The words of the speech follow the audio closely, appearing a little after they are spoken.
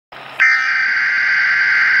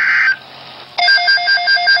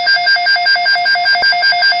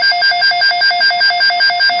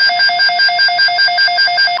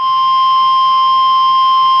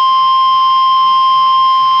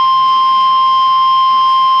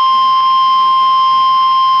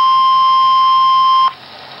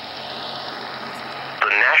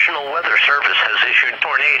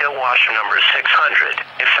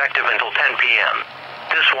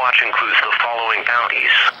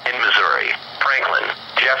in Missouri, Franklin,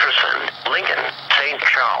 Jefferson, Lincoln, St.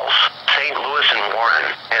 Charles, St. Louis and Warren,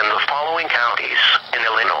 and the following counties in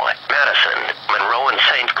Illinois, Madison, Monroe and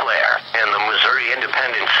St. Clair, and the Missouri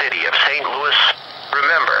independent city of St. Louis.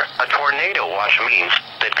 Remember, a tornado watch means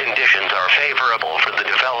that conditions are favorable for the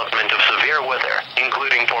development of severe weather,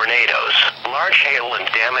 including tornadoes, large hail and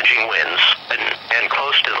damaging winds, and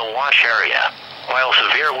close to the watch area. While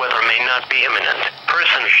severe weather may not be imminent,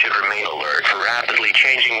 persons should remain alert for rapidly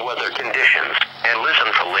changing weather conditions and listen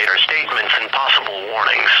for later statements and possible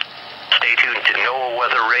warnings. Stay tuned to NOAA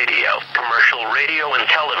Weather Radio, commercial radio and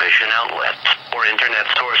television outlets, or internet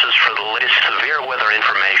sources for the latest severe weather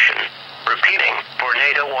information. Repeating,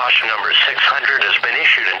 tornado watch number 600 has been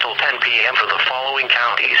issued until 10 p.m. for the following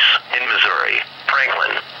counties in Missouri,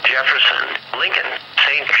 Franklin, Jefferson, Lincoln,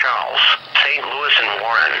 St. Charles, St. Louis and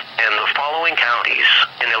Warren, and the following counties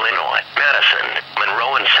in Illinois, Madison,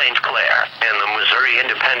 Monroe and St. Clair, and the Missouri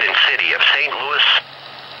independent city of